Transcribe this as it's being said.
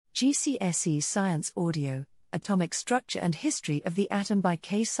GCSE Science Audio, Atomic Structure and History of the Atom by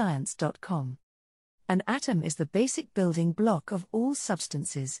kscience.com. An atom is the basic building block of all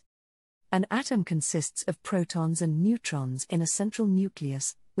substances. An atom consists of protons and neutrons in a central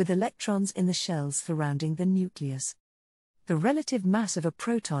nucleus, with electrons in the shells surrounding the nucleus. The relative mass of a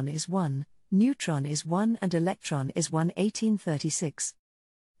proton is 1, neutron is 1 and electron is 1. 1836.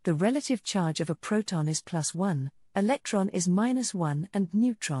 The relative charge of a proton is +1, electron is -1 and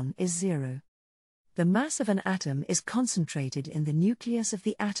neutron is 0. The mass of an atom is concentrated in the nucleus of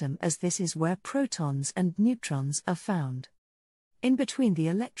the atom, as this is where protons and neutrons are found. In between the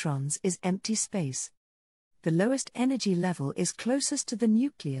electrons is empty space. The lowest energy level is closest to the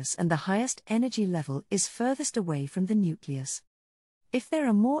nucleus and the highest energy level is furthest away from the nucleus. If there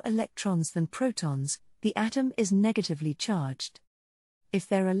are more electrons than protons, the atom is negatively charged. If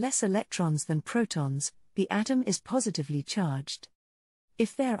there are less electrons than protons, the atom is positively charged.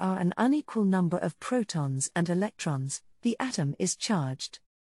 If there are an unequal number of protons and electrons, the atom is charged.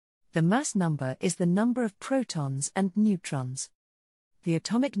 The mass number is the number of protons and neutrons. The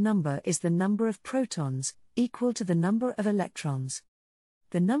atomic number is the number of protons, equal to the number of electrons.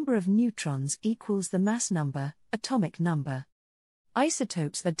 The number of neutrons equals the mass number, atomic number.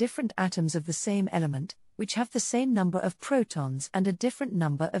 Isotopes are different atoms of the same element, which have the same number of protons and a different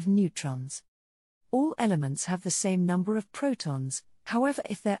number of neutrons. All elements have the same number of protons, however,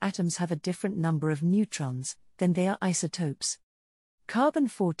 if their atoms have a different number of neutrons, then they are isotopes.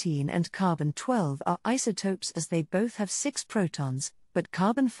 Carbon-14 and carbon-12 are isotopes as they both have 6 protons, but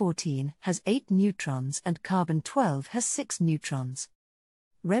carbon-14 has 8 neutrons and carbon-12 has 6 neutrons.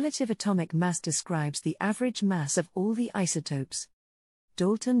 Relative atomic mass describes the average mass of all the isotopes.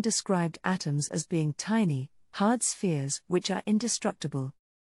 Dalton described atoms as being tiny, hard spheres which are indestructible.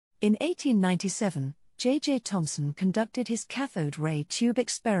 In 1897, J.J. Thomson conducted his cathode ray tube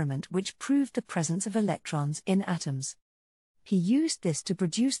experiment which proved the presence of electrons in atoms. He used this to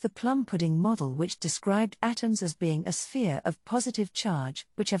produce the plum pudding model which described atoms as being a sphere of positive charge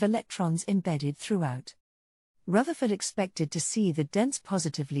which have electrons embedded throughout. Rutherford expected to see the dense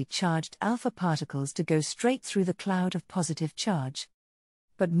positively charged alpha particles to go straight through the cloud of positive charge.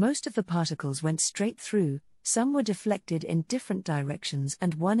 But most of the particles went straight through, some were deflected in different directions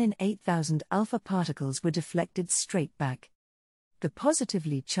and 1 in 8,000 alpha particles were deflected straight back. The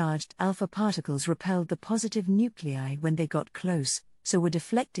positively charged alpha particles repelled the positive nuclei when they got close, so were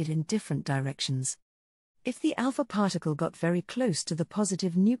deflected in different directions. If the alpha particle got very close to the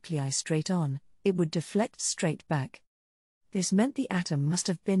positive nuclei straight on, it would deflect straight back. This meant the atom must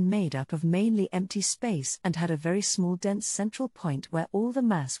have been made up of mainly empty space and had a very small dense central point where all the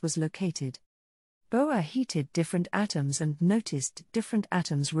mass was located. Bohr heated different atoms and noticed different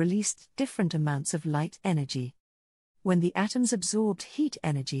atoms released different amounts of light energy. When the atoms absorbed heat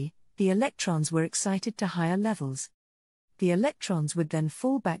energy, the electrons were excited to higher levels. The electrons would then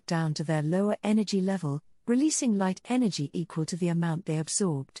fall back down to their lower energy level, releasing light energy equal to the amount they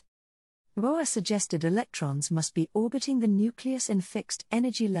absorbed. Bohr suggested electrons must be orbiting the nucleus in fixed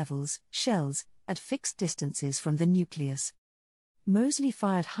energy levels, shells, at fixed distances from the nucleus. Moseley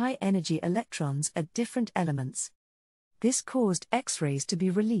fired high-energy electrons at different elements. This caused X-rays to be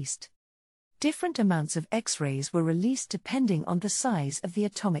released. Different amounts of X-rays were released depending on the size of the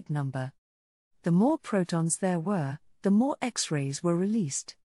atomic number. The more protons there were, the more X-rays were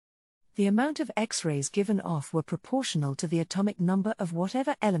released. The amount of X-rays given off were proportional to the atomic number of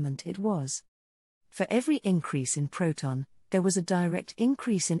whatever element it was. For every increase in proton, there was a direct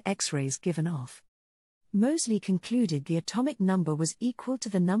increase in X-rays given off. Moseley concluded the atomic number was equal to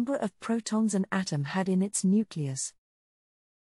the number of protons an atom had in its nucleus.